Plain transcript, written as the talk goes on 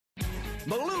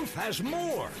Malouf has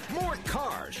more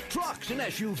cars, trucks, and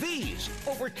SUVs.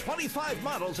 Over 25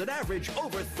 models that average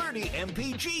over 30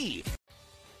 mpg.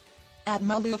 At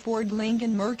Malouf Ford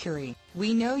Lincoln Mercury,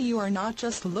 we know you are not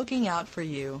just looking out for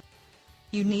you.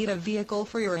 You need a vehicle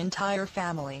for your entire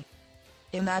family.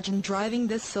 Imagine driving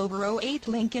this silver '08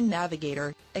 Lincoln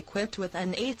Navigator, equipped with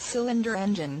an 8-cylinder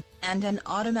engine, and an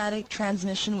automatic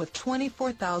transmission with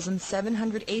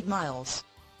 24,708 miles.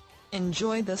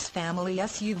 Enjoy this family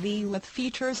SUV with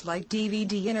features like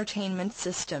DVD entertainment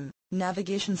system,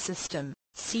 navigation system,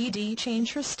 CD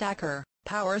changer stacker,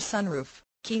 power sunroof,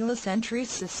 keyless entry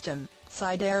system,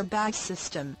 side airbag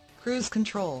system, cruise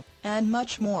control, and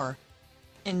much more.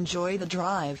 Enjoy the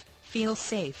drive, feel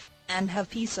safe, and have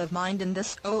peace of mind in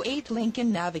this '08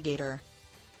 Lincoln Navigator.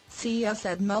 See us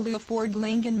at Malouf Ford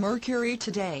Lincoln Mercury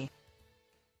today.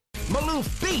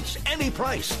 Malouf beats any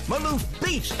price. Malouf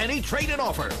beats any trade-in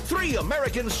offer. 3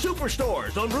 American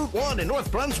superstores on Route 1 in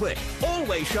North Brunswick.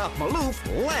 Always shop Malouf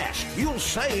last. You'll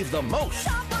save the most.